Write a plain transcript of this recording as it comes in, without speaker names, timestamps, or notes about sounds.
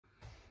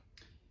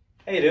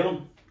How you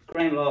doing?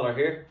 Graham Lawler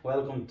here.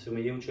 Welcome to my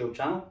YouTube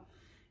channel.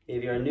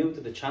 If you're new to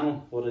the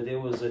channel, what I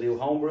do is I do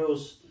home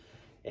brews,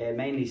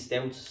 mainly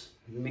stouts,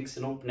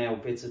 mixing up now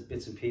bits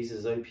and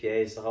pieces,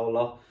 IPAs, the whole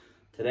lot.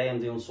 Today I'm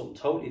doing something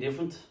totally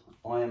different.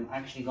 I am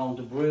actually going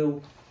to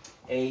brew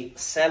a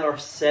Cellar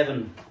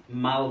 7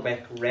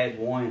 Malbec red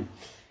wine.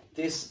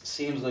 This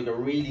seems like a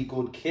really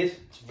good kit.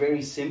 It's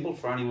very simple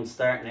for anyone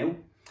starting out.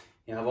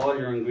 You have all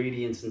your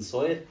ingredients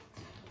inside.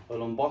 I'll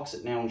unbox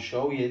it now and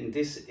show you. And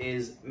this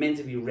is meant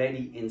to be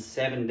ready in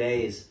 7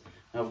 days.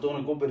 Now I've done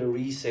a good bit of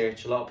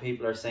research. A lot of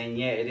people are saying,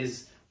 yeah, it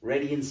is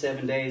ready in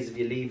 7 days. If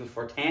you leave it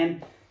for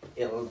 10,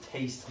 it'll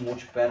taste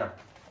much better.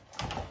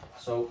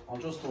 So I'll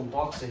just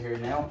unbox it here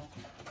now.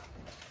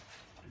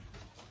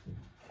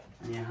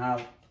 And you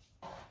have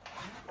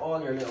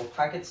all your little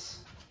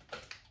packets.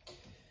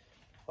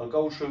 I'll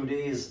go through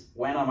these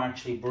when I'm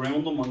actually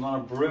brewing them. I'm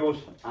going to brew it,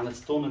 and it's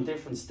done in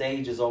different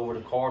stages over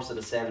the course of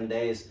the 7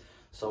 days.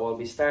 So I'll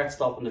be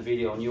stopping the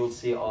video and you'll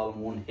see it all in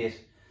one hit.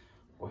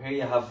 Well, here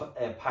you have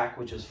a pack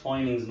which is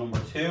findings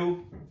number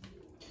 2,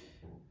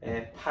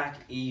 pack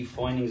E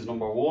findings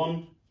number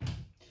 1,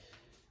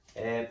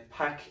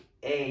 pack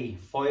A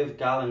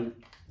 5-gallon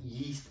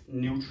yeast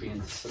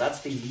nutrients. So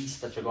that's the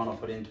yeast that you're going to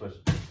put into it.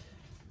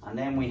 And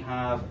then we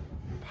have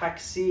pack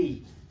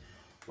C,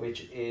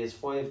 which is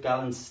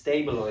 5-gallon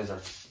stabilizer.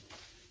 Is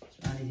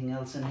there anything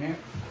else in here?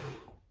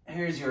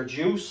 Here's your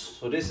juice.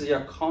 So this is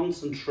your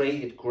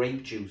concentrated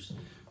grape juice.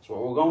 So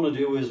what we're going to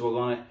do is we're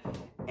going to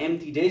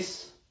empty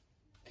this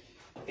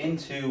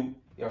into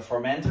your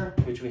fermenter,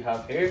 which we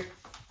have here.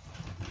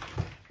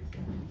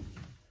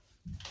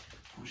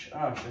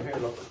 Ah, so here,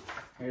 look.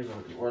 Here's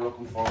what we're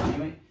looking for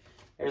anyway.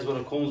 Here's what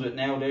it comes with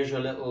now. There's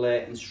your little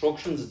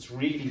instructions. It's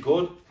really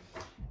good.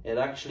 It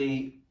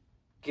actually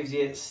gives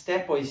you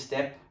step by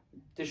step.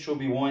 This should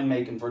be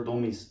winemaking for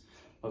dummies,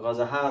 because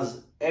it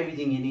has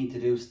everything you need to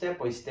do step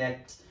by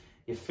step.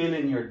 You fill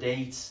in your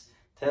dates,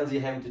 tells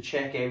you how to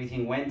check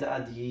everything, when to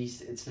add the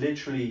yeast. It's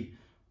literally,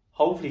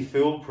 hopefully,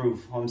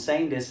 foolproof. I'm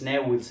saying this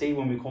now, we'll see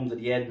when we come to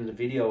the end of the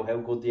video how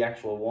good the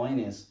actual wine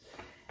is.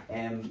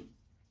 The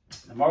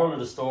moral of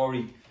the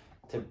story,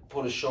 to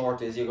put it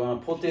short, is you're going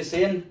to put this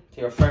in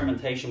to your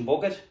fermentation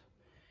bucket.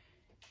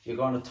 You're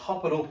going to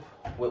top it up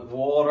with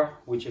water,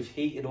 which you've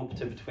heated up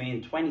to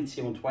between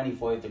 22 and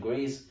 25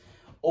 degrees,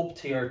 up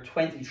to your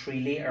 23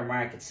 litre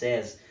mark, it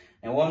says.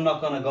 Now I'm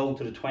not going to go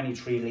to the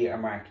 23 litre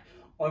mark.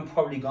 I'm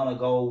probably going to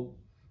go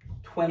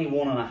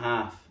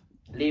 21.5.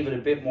 Leave it a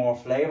bit more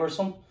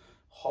flavoursome.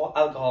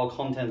 Alcohol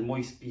content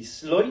might be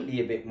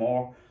slightly a bit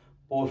more,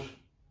 but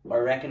I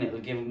reckon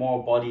it'll give it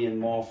more body and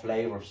more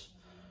flavours.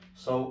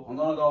 So I'm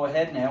going to go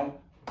ahead now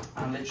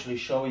and literally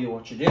show you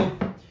what you do.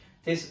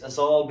 This is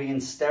all being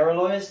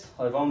sterilised.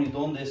 I've only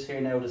done this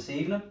here now this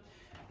evening.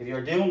 If you're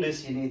doing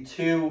this, you need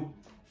 2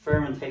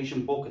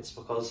 fermentation buckets,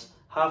 because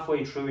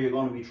halfway through you're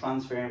going to be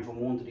transferring from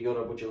one to the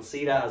other, but you'll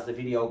see that as the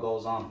video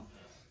goes on.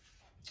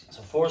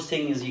 So first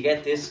thing is you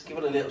get this, give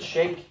it a little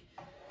shake,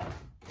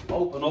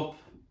 open up.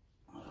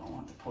 I don't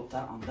want to put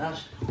that on that,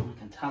 I don't want to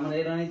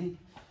contaminate anything.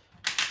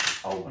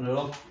 Open it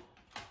up.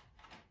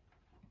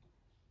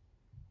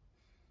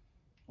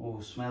 Oh,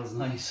 smells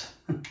nice.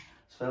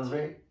 Smells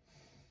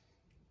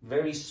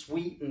very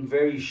sweet and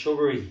very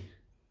sugary,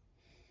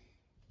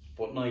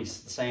 but nice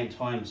at the same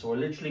time. So we're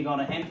literally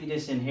going to empty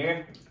this in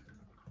here.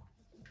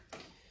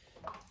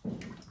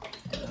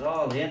 Get it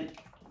all in.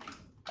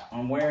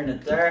 I'm wearing a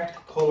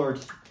dark coloured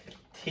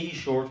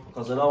t-shirt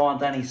because I don't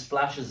want any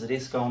splashes of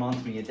this going on to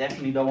me. You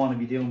definitely don't want to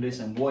be doing this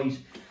in white,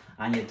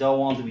 and you don't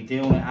want to be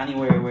doing it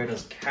anywhere where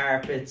there's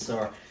carpets,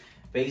 or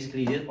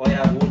basically I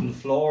have wooden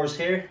floors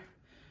here,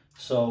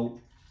 so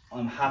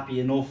I'm happy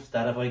enough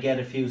that if I get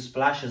a few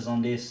splashes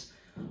on this,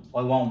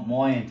 I won't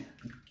mind.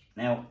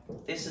 Now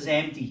this is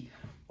empty.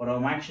 What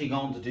I'm actually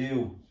going to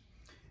do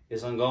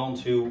is I'm going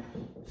to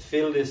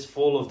fill this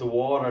full of the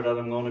water that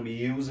I'm going to be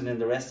using in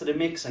the rest of the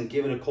mix, and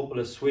give it a couple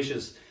of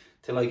swishes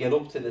till I get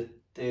up to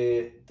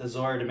the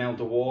desired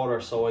amount of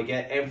water, so I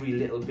get every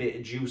little bit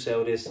of juice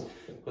out of this,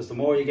 because the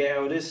more you get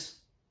out of this,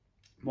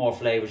 more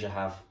flavours you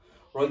have.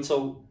 Right,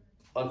 so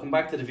I'll come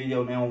back to the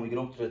video now when we get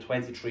up to the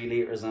 23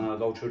 litres, and I'll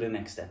go through the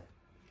next step.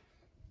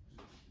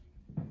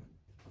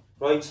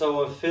 Right,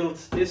 so I've filled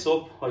this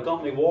up. I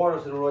got my water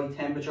to the right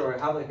temperature.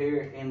 I have it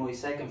here in my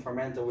second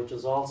fermenter, which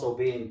is also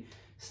being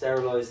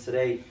sterilised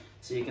today.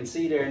 So you can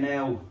see there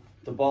now,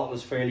 the bottle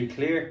is fairly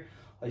clear.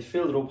 I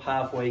filled it up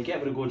halfway,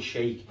 gave it a good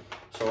shake.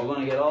 So we're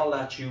going to get all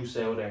that juice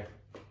out there.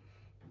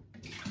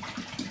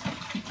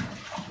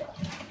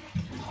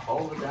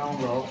 Hold it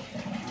down low.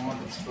 I don't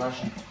want it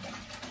splashing.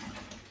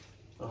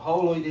 The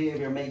whole idea of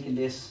you're making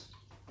this,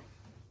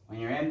 when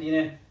you're emptying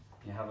it,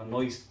 you have a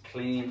nice,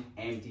 clean,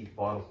 empty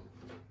bottle.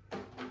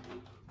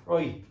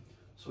 Right,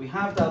 so we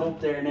have that up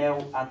there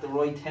now at the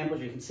right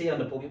temperature. You can see on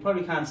the book, you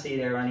probably can't see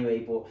there anyway,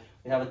 but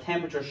we have a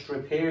temperature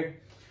strip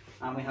here,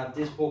 and we have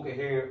this bucket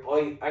here.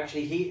 I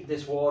actually heated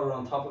this water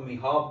on top of my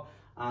hob,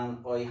 and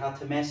I had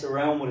to mess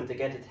around with it to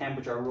get the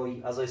temperature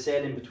right. As I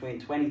said, in between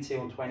 22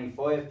 and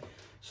 25.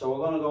 So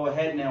we're going to go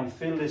ahead now and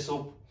fill this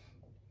up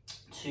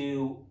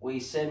to, we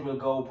said we'll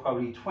go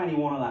probably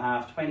 21 and a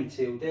half,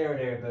 22,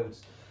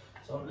 thereabouts.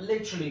 So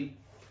literally,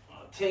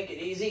 take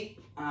it easy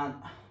and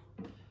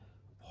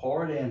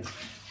pour it in.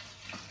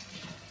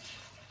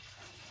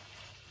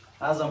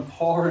 As I'm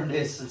pouring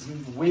this, it's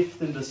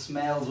wafting the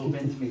smells up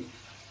into me.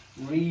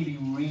 Really,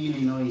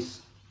 really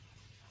nice.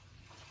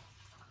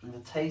 And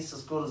it tastes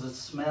as good as it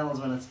smells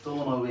when it's done.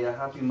 I'll be a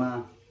happy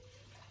man.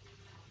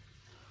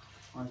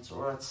 Right, so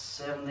we're at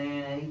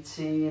 17,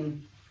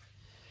 18,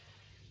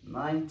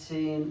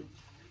 19,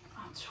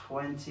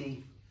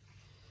 20,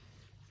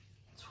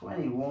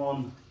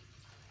 21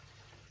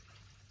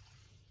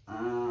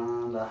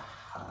 and a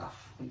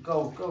half. We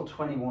go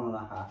 21 and a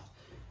half.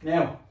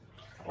 Now,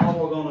 all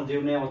we're going to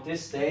do now at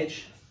this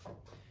stage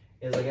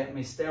is I get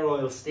my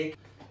sterile stick.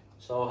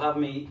 So I have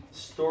my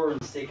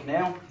stirring stick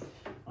now.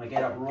 I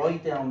get it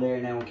right down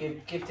there now.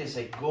 Give this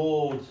a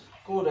good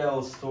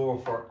old stir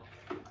for.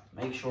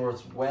 Make sure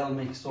it's well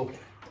mixed up.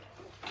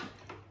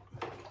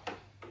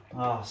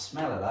 Oh,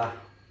 smell of that.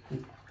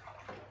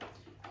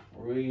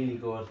 Really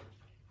good.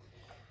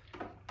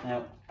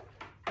 Now,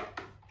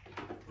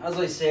 as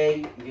I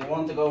say, if you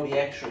want to go the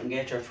extra and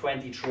get your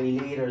 23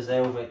 litres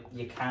out of it,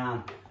 you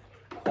can.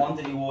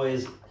 Quantity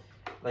wise,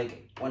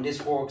 like when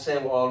this works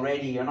out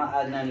already, you're not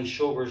adding any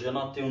sugars, you're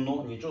not doing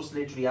nothing, you're just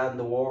literally adding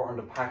the water in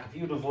the pack. If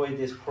you divide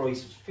this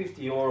price, it's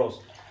 50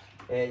 euros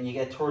and you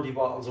get 30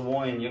 bottles of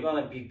wine, you're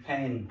going to be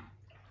paying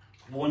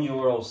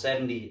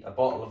 €1.70 a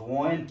bottle of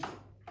wine.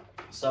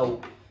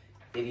 So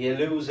if you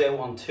lose out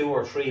on 2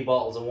 or 3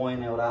 bottles of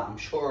wine out of that, I'm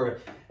sure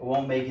it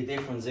won't make a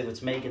difference if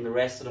it's making the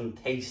rest of them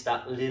taste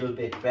that little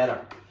bit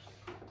better.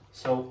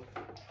 So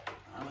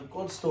I have a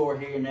good stir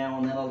here now,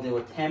 and then I'll do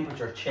a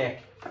temperature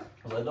check,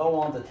 because I don't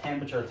want the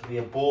temperature to be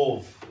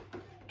above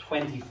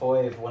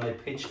 25 when I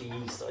pitch the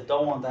yeast. I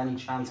don't want any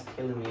chance of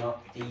killing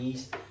the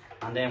yeast,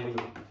 and then we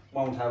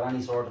won't have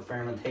any sort of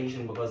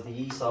fermentation, because the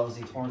yeast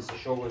obviously turns the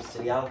sugars to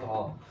the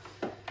alcohol.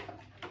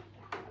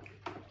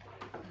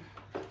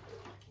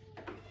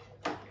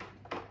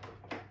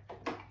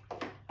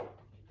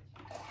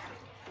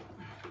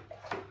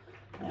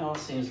 Now it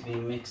seems to be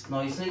mixed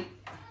nicely.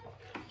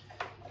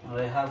 What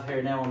I have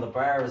here now on the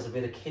bar is a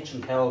bit of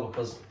kitchen towel,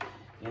 because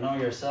you know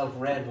yourself,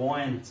 red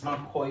wine, it's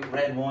not quite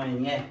red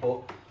wine yet,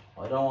 but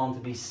I don't want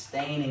to be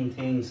staining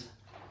things.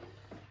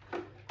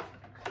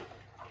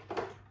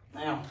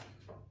 Now,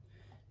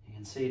 you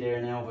can see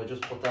there now, if I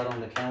just put that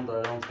on the counter,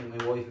 I don't think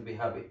my wife would be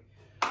happy.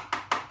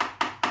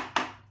 I'll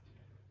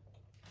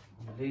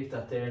leave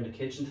that there in the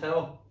kitchen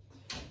towel.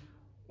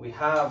 We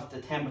have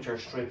the temperature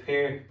strip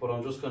here, but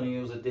I'm just going to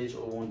use a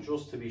digital one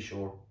just to be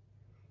sure.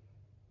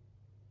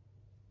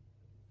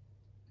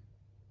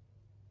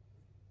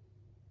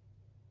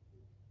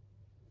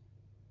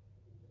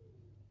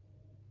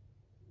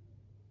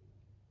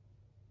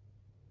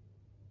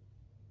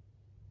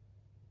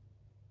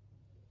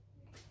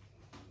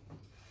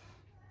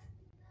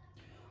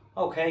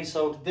 Okay,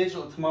 so the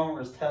digital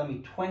thermometer is telling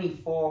me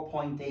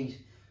 24.8.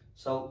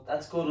 So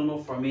that's good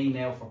enough for me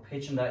now for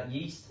pitching that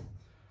yeast.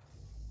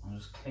 I'll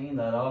just clean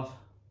that off.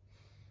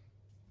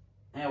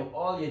 Now,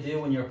 all you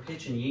do when you're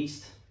pitching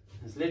yeast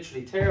is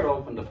literally tear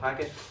open the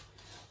packet.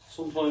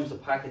 Sometimes the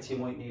packets you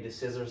might need a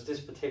scissors. This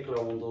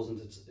particular one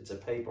doesn't, it's a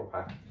paper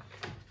pack.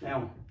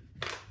 Now,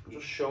 I'll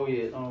just show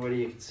you, I don't know whether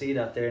you can see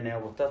that there now,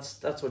 but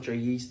that's what your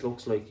yeast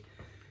looks like.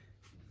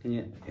 Can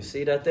you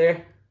see that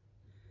there?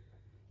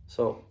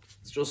 So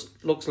it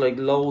just looks like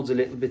loads of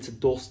little bits of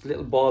dust,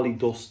 little bally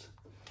dust.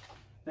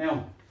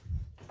 Now,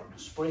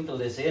 sprinkle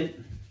this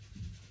in.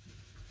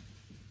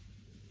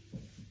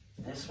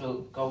 This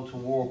will go to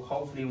work.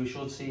 Hopefully we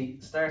should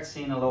start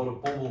seeing a load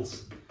of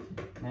bubbles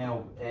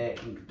now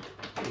in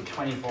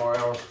 24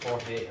 hours,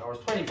 48 hours,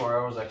 24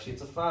 hours actually.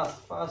 It's a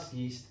fast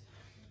yeast.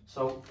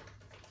 So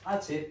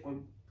that's it.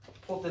 We'll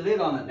put the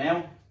lid on it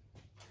now.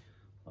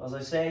 As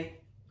I say,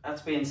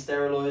 that's being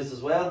sterilised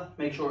as well.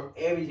 Make sure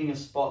everything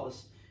is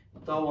spotless.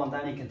 Don't want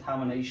any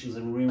contaminations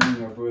and ruining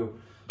your brew.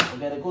 We'll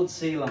get a good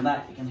seal on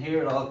that. You can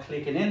hear it all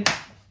clicking in.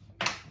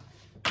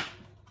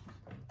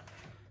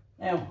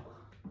 Now,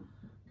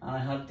 and I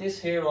have this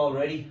here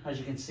already, as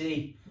you can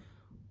see.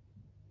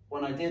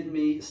 When I did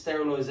my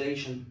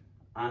sterilisation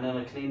and then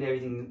I cleaned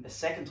everything a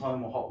second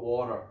time with hot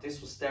water,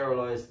 this was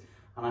sterilised,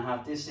 and I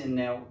have this in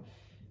now.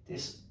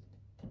 This,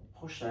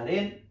 push that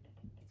in.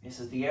 This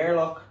is the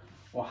airlock.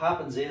 What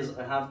happens is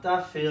I have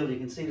that filled. You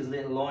can see there's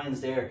little lines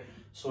there.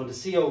 So the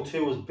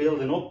CO2 is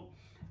building up.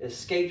 It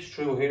escapes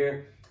through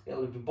here.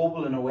 It'll be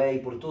bubbling away,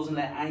 but it doesn't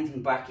let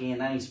anything back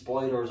in, any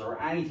spiders or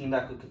anything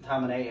that could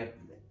contaminate it.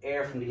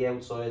 Air from the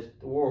outside.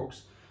 It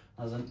works.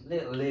 There's a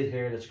little lid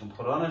here that you can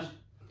put on it.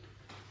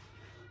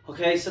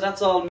 Okay, so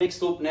that's all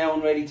mixed up now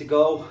and ready to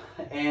go.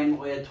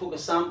 I took a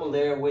sample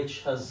there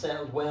which has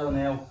settled well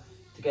now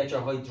to get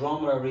your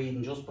hydrometer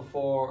reading just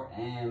before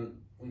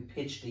we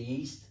pitched the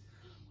yeast.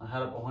 I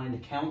had it behind the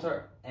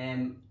counter.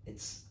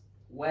 It's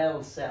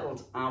well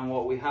settled, and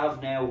what we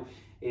have now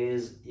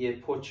is you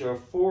put your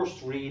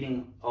first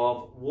reading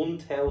of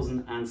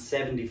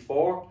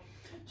 1074.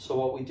 So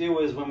what we do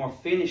is when we're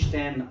finished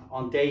then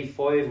on day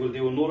 5, we'll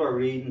do another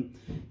reading.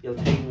 You'll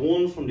take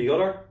one from the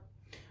other,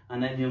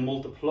 and then you'll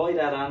multiply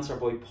that answer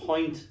by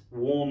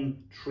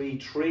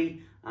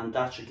 0.133, and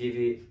that should give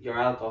you your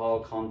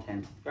alcohol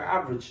content, your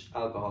average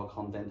alcohol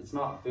content. It's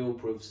not a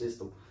foolproof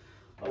system.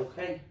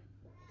 Okay,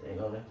 there you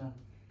go, Declan.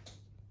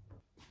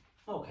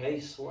 Okay,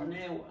 so we're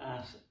now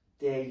at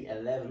day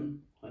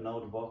 11. I know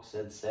the box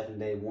said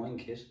 7-day wine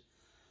kit,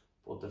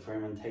 but the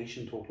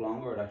fermentation took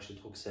longer. It actually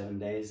took 7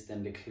 days.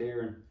 Then the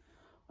clearing,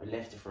 I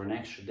left it for an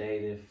extra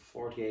day. The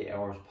 48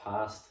 hours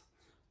passed.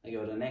 I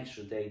got an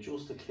extra day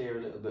just to clear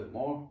a little bit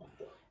more.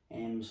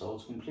 So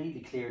it's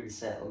completely cleared and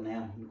settled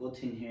now. The good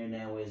thing here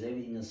now is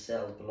everything is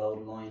settled below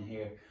the line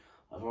here.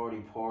 I've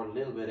already poured a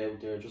little bit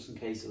out there just in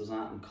case it was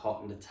anything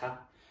caught in the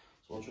tap.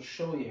 So I'll just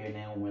show you here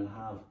now, and we'll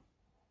have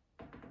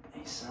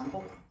a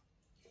sample.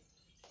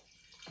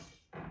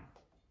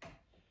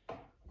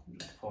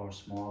 Just pour a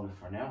small bit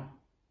for now.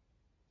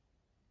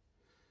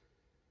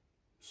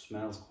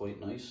 Smells quite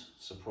nice,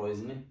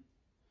 surprisingly.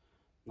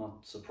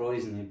 Not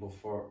surprisingly, but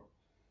for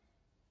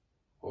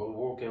it'll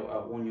work out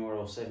at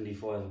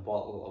 €1.75 a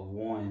bottle of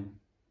wine.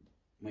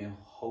 My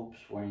hopes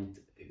weren't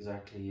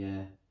exactly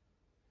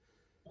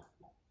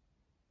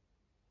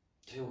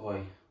too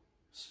high.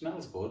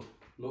 Smells good,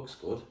 looks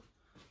good.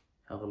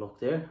 Have a look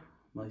there,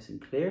 nice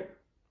and clear.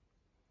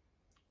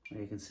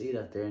 You can see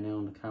that there now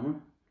on the camera.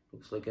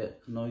 Looks like a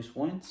nice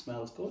wine,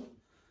 smells good.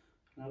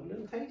 Have a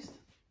little taste.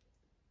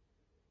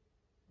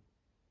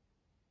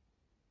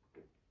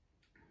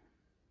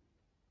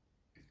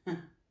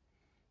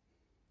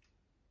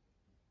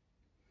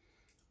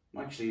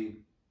 I'm actually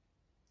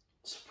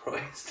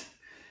surprised.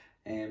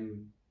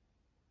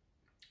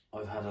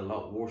 I've had a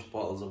lot worse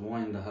bottles of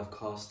wine that have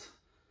cost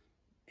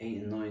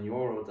 €8 and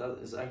 €9. That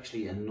is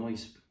actually a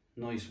nice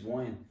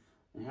wine.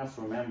 You have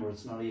to remember,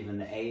 it's not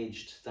even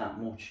aged that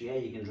much. Yeah,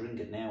 you can drink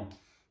it now,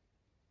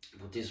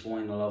 but this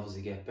wine will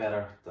obviously get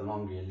better the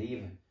longer you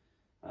leave it.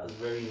 That's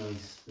very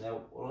nice.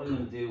 Now, what I'm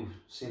going to do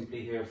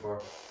simply here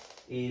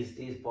is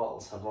these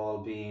bottles have all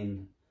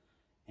been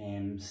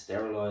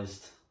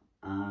sterilised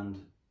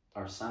and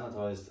are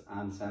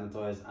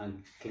sanitized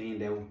and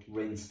cleaned out,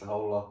 rinsed, the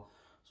whole lot.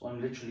 So I'm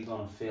literally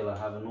going to fill. I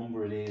have a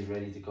number of these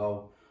ready to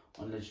go.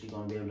 I'm literally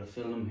going to be able to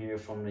fill them here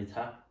from the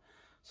tap,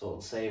 so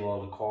it'll save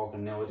all the cork.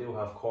 And now I do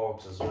have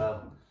corks as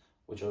well,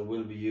 which I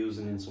will be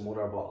using in some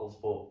other bottles,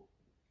 but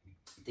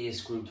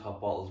these screw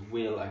top bottles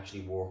will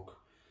actually work.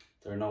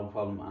 They're no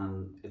problem,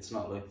 and it's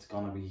not like it's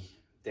going to be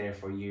there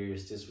for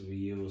years. This will be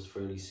used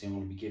fairly soon.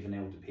 It'll be given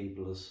out to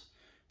people as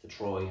to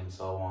try and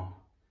so on.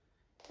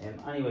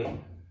 Anyway,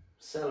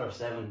 Cellar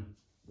 7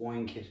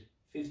 wine kit,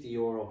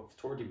 €50,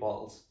 30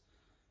 bottles.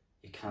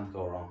 You can't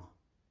go wrong.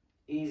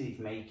 Easy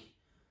to make,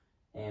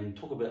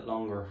 took a bit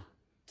longer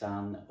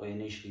than I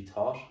initially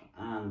thought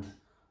and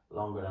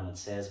longer than it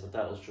says, but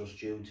that was just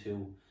due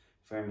to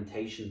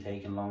fermentation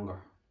taking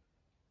longer.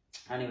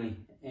 Anyway,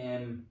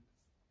 I'd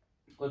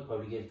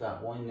probably give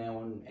that wine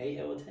now an 8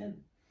 out of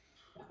 10.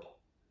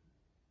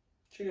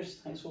 Cheers,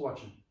 thanks for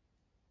watching.